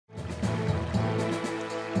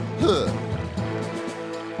The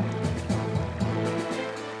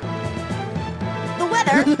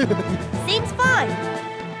weather seems fine.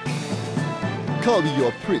 Call me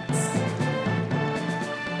your prince.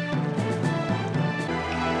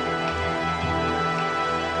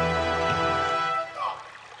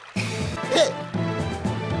 Hey!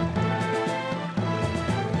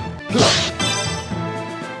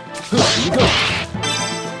 Here you go.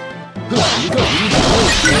 Here you go. Here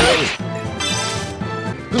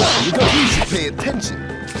you go. You should pay attention.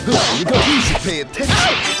 Here you go. You should pay attention.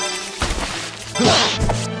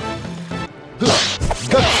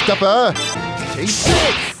 Gut stopper. Chase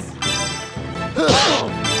this.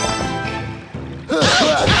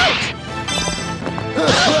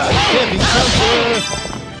 Heavy counter.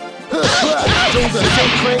 Shoulder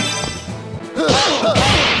shake crank.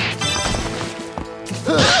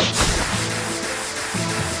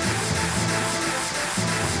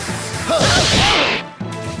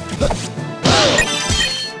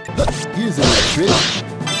 Here's a trick.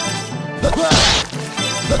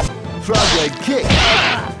 Frog leg kick.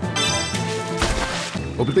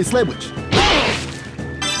 Open face sandwich.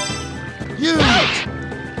 Huge!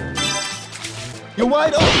 You're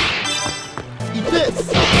wide open. Eat this.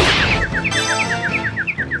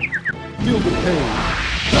 Feel the pain.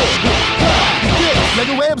 Eat this.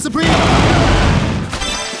 Mega Wham Supreme.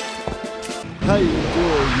 I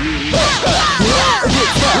adore you.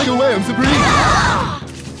 Mega Wham Supreme.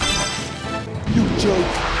 You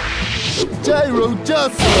joke. Gyro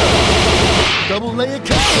Jostler. Double layer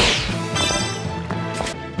capsule.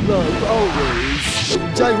 Love always.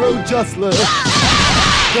 Gyro Jostler.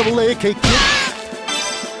 Double layer cake kick.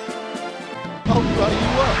 I'll fry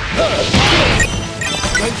you up.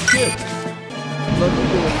 Nice kick. Love the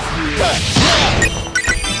boys here.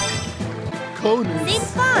 Conus.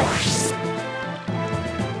 Seems fine.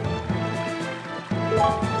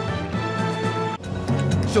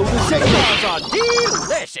 Shoulder shake. Those are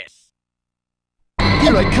delicious.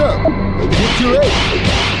 Here I come. Hit your egg.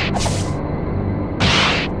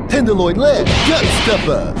 Tenderloin leg. Gut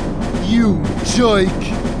stuffer. You joik.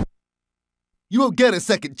 You won't get a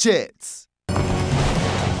second chance.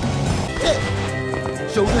 Hey.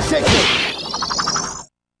 Shoulder shake.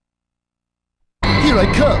 Here I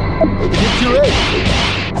come. Hit your egg.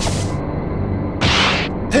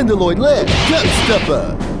 Tenderloin leg. Gut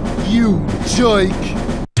stuffer. You joik.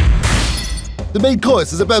 The main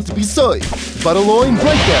course is about to be soy. Butterloin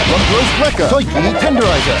breakdown. Rump roast wrecker. Toiki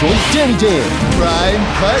tenderizer. Joint jammy jam. Prime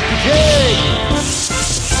cut cake.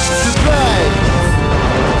 Surprise.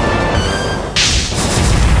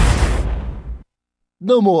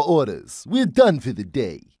 No more orders. We're done for the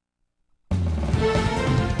day.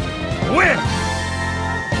 Win!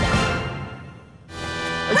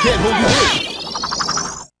 I can't hold you in.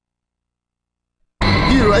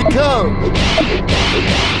 Here I come.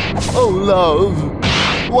 Oh, love.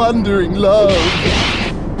 Wandering love.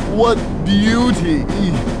 What beauty.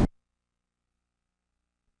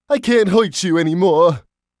 I can't hurt you anymore.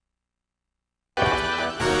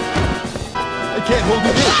 I can't hold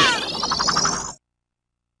you in.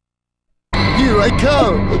 Here I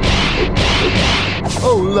come.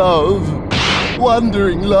 Oh, love.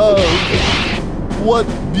 Wandering love. What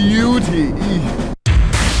beauty.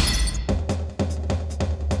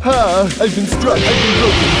 Ha! I've been struck, I've been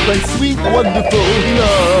broken by sweet, wonderful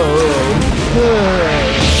love.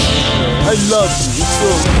 I love you so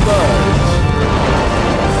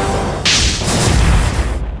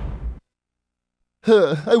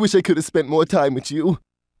much. I wish I could have spent more time with you.